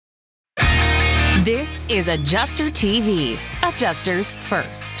This is Adjuster TV, Adjusters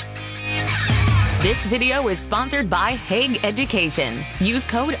First. This video is sponsored by Hague Education. Use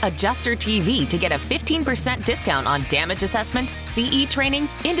code AdjusterTV to get a 15% discount on damage assessment, CE training,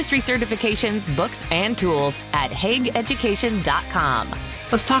 industry certifications, books, and tools at hagueeducation.com.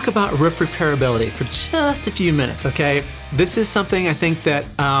 Let's talk about roof repairability for just a few minutes, okay? This is something I think that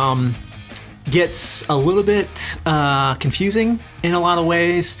gets a little bit confusing in a lot of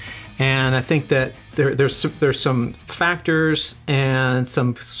ways, and I think that there's some factors and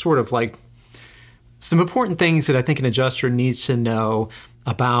some sort of like some important things that I think an adjuster needs to know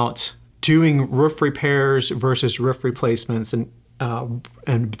about doing roof repairs versus roof replacements and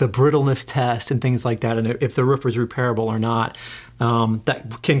the brittleness test and things like that, and if the roof is repairable or not,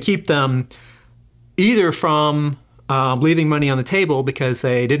 that can keep them either from leaving money on the table because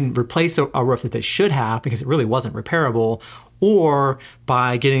they didn't replace a roof that they should have because it really wasn't repairable, or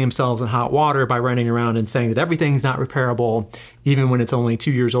by getting themselves in hot water by running around and saying that everything's not repairable even when it's only 2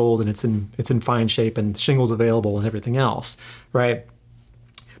 years old and it's in fine shape and shingles available and everything else, right?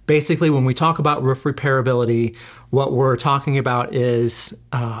 Basically, when we talk about roof repairability, what we're talking about is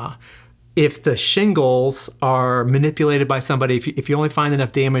if the shingles are manipulated by somebody, if you only find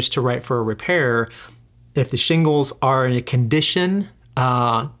enough damage to write for a repair, if the shingles are in a condition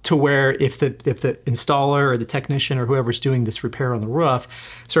to where if the installer or the technician or whoever's doing this repair on the roof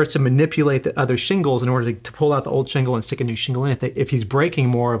starts to manipulate the other shingles in order to pull out the old shingle and stick a new shingle in, if he's breaking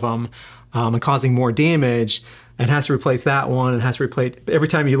more of them and causing more damage and has to replace that one and has to replace, every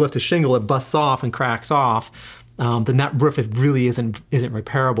time you lift a shingle it busts off and cracks off, then that roof really isn't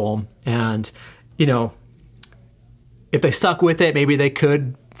repairable. And you know, if they stuck with it, maybe they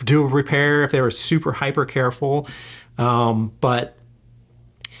could do a repair if they were super hyper careful, but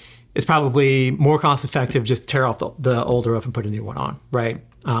it's probably more cost effective just to tear off the older roof and put a new one on, right?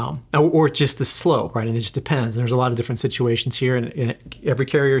 Or just the slope, right? And it just depends. There's a lot of different situations here, and every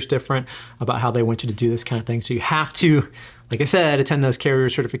carrier is different about how they want you to do this kind of thing. So you have to, like I said, attend those carrier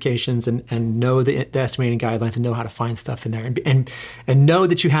certifications and know the estimating guidelines and know how to find stuff in there, and know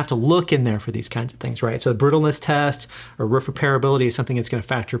that you have to look in there for these kinds of things, right? So the brittleness test or roof repairability is something that's going to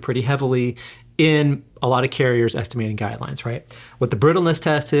factor pretty heavily in a lot of carriers' estimating guidelines, right? What the brittleness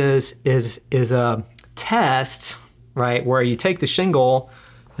test is a test, right, where you take the shingle,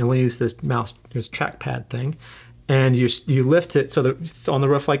 and we'll use this mouse, there's a trackpad thing, and you lift it so that it's on the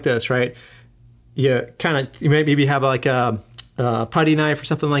roof like this, right? You maybe have like a putty knife or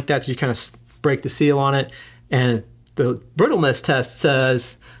something like that, so you kind of break the seal on it, and the brittleness test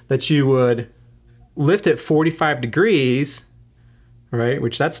says that you would lift it 45 degrees, right,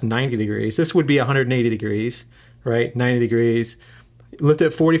 which that's 90 degrees. This would be 180 degrees, right, 90 degrees. Lift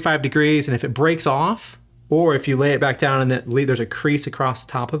it 45 degrees, and if it breaks off, or if you lay it back down and there's a crease across the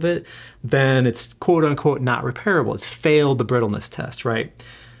top of it, then it's quote unquote not repairable. It's failed the brittleness test, right?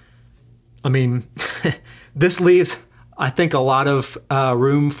 I mean, this leaves, I think, a lot of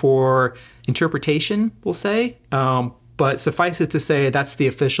room for interpretation, we'll say, but suffice it to say that's the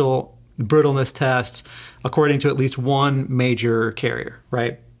official brittleness test according to at least one major carrier,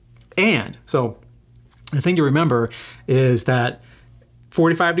 right? And so the thing to remember is that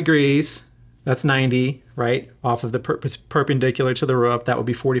 45 degrees, that's 90, right? Off of the perpendicular to the roof, that would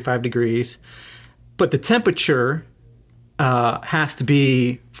be 45 degrees. But the temperature has to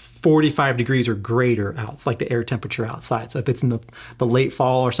be 45 degrees or greater out. It's like the air temperature outside. So if it's in the late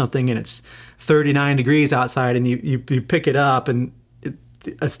fall or something and it's 39 degrees outside and you pick it up, and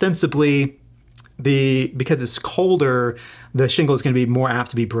ostensibly because it's colder, the shingle is going to be more apt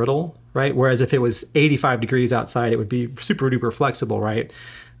to be brittle, right? Whereas if it was 85 degrees outside, it would be super duper flexible, right?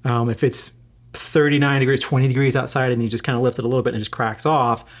 If it's 39 degrees, 20 degrees outside and you just kind of lift it a little bit and it just cracks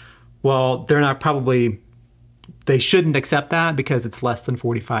off, well, they shouldn't accept that because it's less than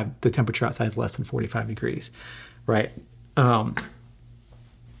 45, the temperature outside is less than 45 degrees, right?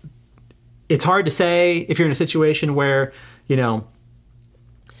 It's hard to say if you're in a situation where, you know,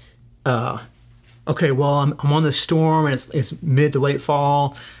 okay, well, I'm on this storm and it's mid to late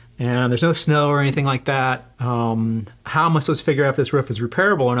fall and there's no snow or anything like that. How am I supposed to figure out if this roof is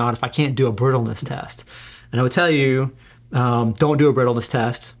repairable or not if I can't do a brittleness test? And I would tell you, don't do a brittleness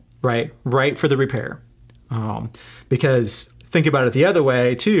test, right? Right for the repair. Because think about it the other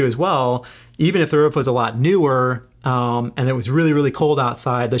way too as well. Even if the roof was a lot newer and it was really, really cold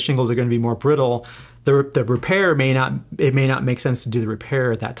outside, the shingles are going to be more brittle. The repair may not make sense to do the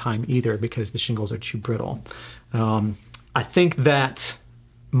repair at that time either because the shingles are too brittle. I think that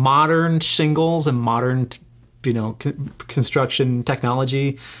modern shingles and modern, you know, construction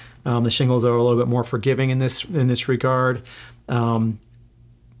technology, the shingles are a little bit more forgiving in this regard.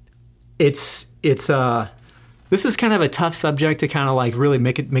 It's this is kind of a tough subject to kind of like really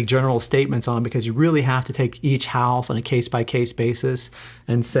make general statements on, because you really have to take each house on a case-by-case basis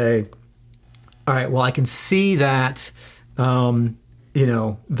and say, all right, well, I can see that, you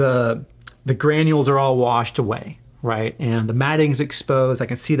know, the granules are all washed away, right? And the matting's exposed. I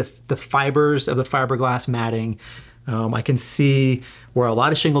can see the fibers of the fiberglass matting. I can see where a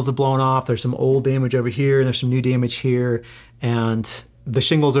lot of shingles have blown off. There's some old damage over here, and there's some new damage here. And the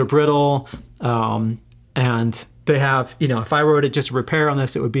shingles are brittle. And they have, you know, if I wrote it just a repair on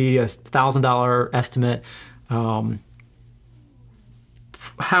this, it would be a $1,000 estimate.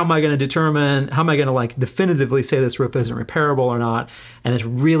 How am I going to determine, how am I going to like definitively say this roof isn't repairable or not? And it's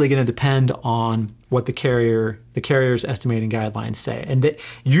really going to depend on what the carrier's estimating guidelines say. And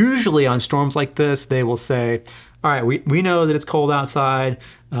usually on storms like this, they will say, all right, we know that it's cold outside.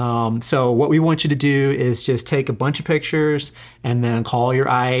 So what we want you to do is just take a bunch of pictures and then call your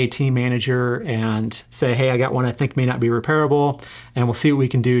IAT manager and say, hey, I got one I think may not be repairable, and we'll see what we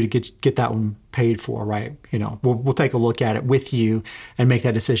can do to get that one paid for, right? You know, we'll take a look at it with you and make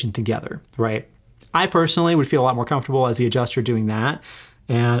that decision together, right? I personally would feel a lot more comfortable as the adjuster doing that,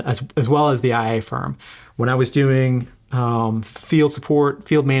 and as well as the IA firm. When I was doing field support,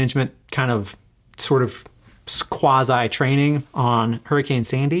 field management, kind of sort of quasi training on Hurricane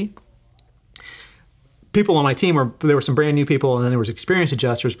Sandy, people on my team there were some brand new people, and then there was experienced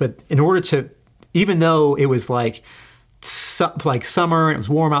adjusters. But in order to, even though it was like summer and it was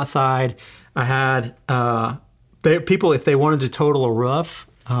warm outside, I had people, if they wanted to total a roof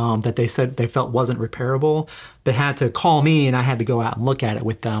that they said they felt wasn't repairable, they had to call me, and I had to go out and look at it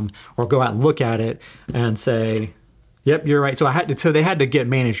with them, or go out and look at it and say, yep, you're right. So they had to get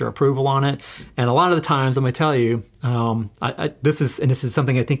manager approval on it. And a lot of the times, I'm going to tell you, this is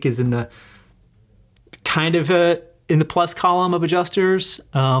something I think is in the kind of in the plus column of adjusters,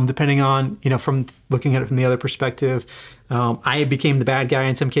 depending on, you know, from looking at it from the other perspective. I became the bad guy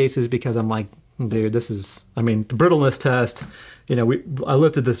in some cases, because I'm like, dude, this is, I mean, the brittleness test, you know, I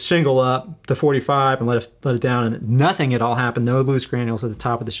lifted the shingle up to 45 and let it down, and nothing at all happened. No loose granules at the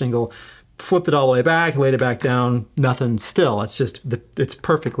top of the shingle. Flipped it all the way back, laid it back down, nothing still. It's just, it's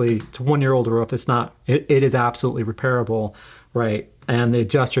perfectly, it's a 1-year-old roof. It's not, it is absolutely repairable, right? And the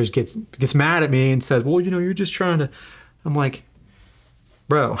adjuster gets mad at me and says, well, you know, you're just trying to, I'm like,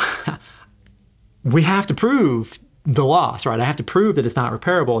 bro, we have to prove the loss, right? I have to prove that it's not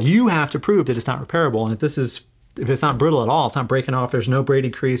repairable. You have to prove that it's not repairable. And if it's not brittle at all, it's not breaking off, there's no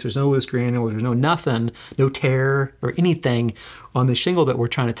braided crease, there's no loose granule, there's no nothing, no tear or anything on the shingle that we're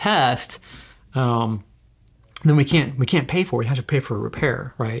trying to test, then we can't pay for it. We have to pay for a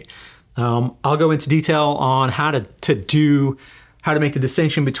repair, right? I'll go into detail on how to make the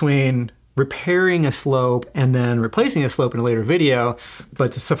distinction between repairing a slope and then replacing a slope in a later video.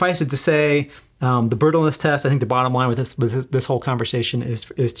 But to suffice it to say, the brittleness test, I think the bottom line with this whole conversation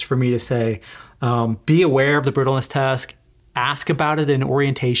is for me to say, be aware of the brittleness test, ask about it in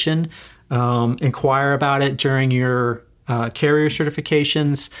orientation, inquire about it during your carrier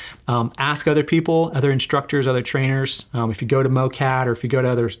certifications, ask other people, other instructors, other trainers. If you go to MOCAT or if you go to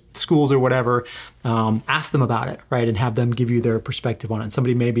other schools or whatever, ask them about it, right? And have them give you their perspective on it. And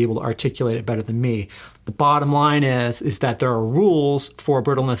somebody may be able to articulate it better than me. The bottom line is that there are rules for a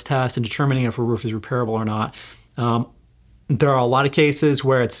brittleness test and determining if a roof is repairable or not. There are a lot of cases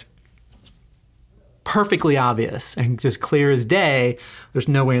where it's perfectly obvious and just clear as day. There's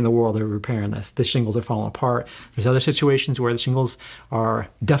no way in the world they're repairing this. The shingles are falling apart. There's other situations where the shingles are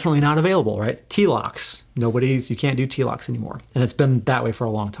definitely not available, right? T-locks. You can't do T-locks anymore. And it's been that way for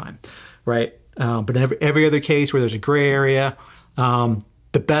a long time, right? But in every other case where there's a gray area,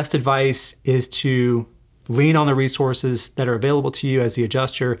 the best advice is to lean on the resources that are available to you as the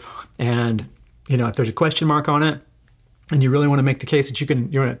adjuster. And, you know, if there's a question mark on it and you really want to make the case that you're going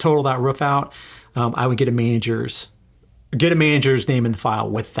to total that roof out, I would get a manager's name in the file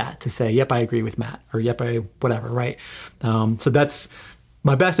with that to say, yep, I agree with Matt, or yep, whatever, right? So that's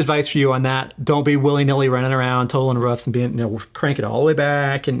my best advice for you on that. Don't be willy-nilly running around totaling roofs and being, you know, crank it all the way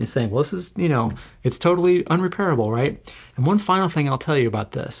back and saying, well, this is, you know, it's totally unrepairable, right? And one final thing I'll tell you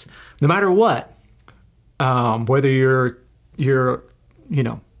about this, no matter what, whether you're, you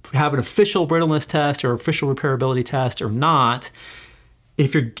know, have an official brittleness test or official repairability test or not,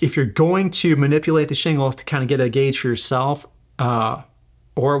 if you're going to manipulate the shingles to kind of get a gauge for yourself,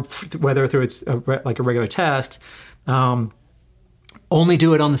 or whether through it's like a regular test, only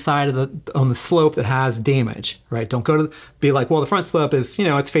do it on the side of on the slope that has damage, right? Don't go to be like, well, the front slope is, you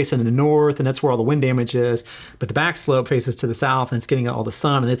know, it's facing the north and that's where all the wind damage is, but the back slope faces to the south and it's getting all the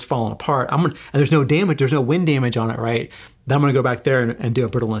sun and it's falling apart. And there's no damage, there's no wind damage on it, right? Then I'm gonna go back there and do a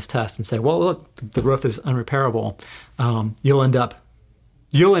brittleness test and say, well, look, the roof is unrepairable. You'll end up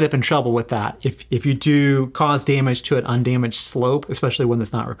in trouble with that. If you do cause damage to an undamaged slope, especially when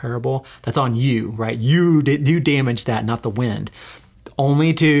it's not repairable, that's on you, right? You damage that, not the wind.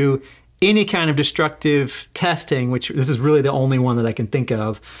 Only do any kind of destructive testing, which this is really the only one that I can think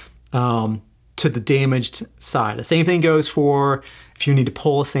of, to the damaged side. The same thing goes for if you need to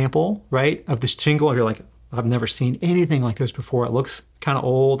pull a sample, right, of the shingle. If you're like, I've never seen anything like this before. It looks kind of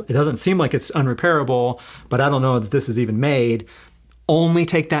old. It doesn't seem like it's unrepairable, but I don't know that this is even made. Only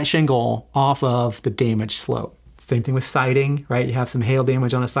take that shingle off of the damaged slope. Same thing with siding, right? You have some hail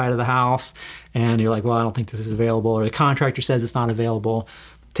damage on the side of the house and you're like, well, I don't think this is available, or the contractor says it's not available.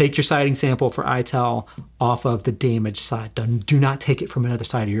 Take your siding sample for ITEL off of the damaged side. Do not take it from another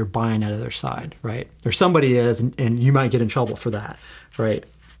side or you're buying that other side, right? Or somebody is, and you might get in trouble for that, right?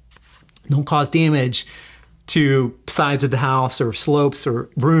 Don't cause damage to sides of the house or slopes or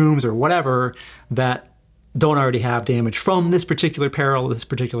rooms or whatever that don't already have damage from this particular peril, this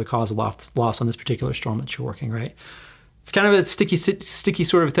particular cause of loss on this particular storm that you're working, right? It's kind of a sticky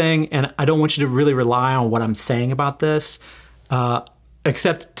sort of thing, and I don't want you to really rely on what I'm saying about this,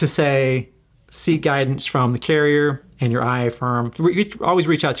 except to say, seek guidance from the carrier and your IA firm. Always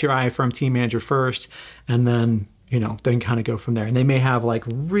reach out to your IA firm team manager first, and then, you know, then kind of go from there. And they may have like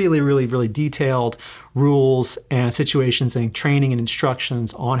really detailed rules and situations and training and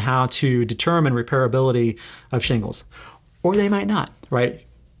instructions on how to determine repairability of shingles. Or they might not, right?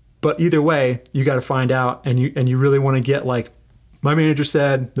 But either way, you got to find out, and you really want to get like, my manager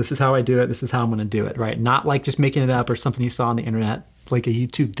said, this is how I do it, this is how I'm going to do it, right? Not like just making it up or something you saw on the internet, like a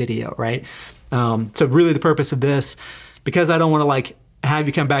YouTube video, right? So really the purpose of this, because I don't want to like have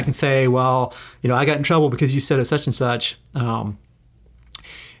you come back and say, well, you know, I got in trouble because you said a such and such. You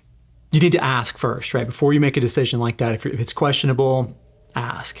need to ask first, right? Before you make a decision like that, if it's questionable,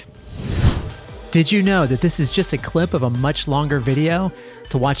 ask. Did you know that this is just a clip of a much longer video?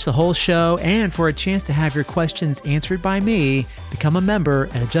 To watch the whole show and for a chance to have your questions answered by me, become a member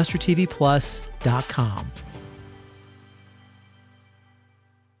at AdjusterTVPlus.com.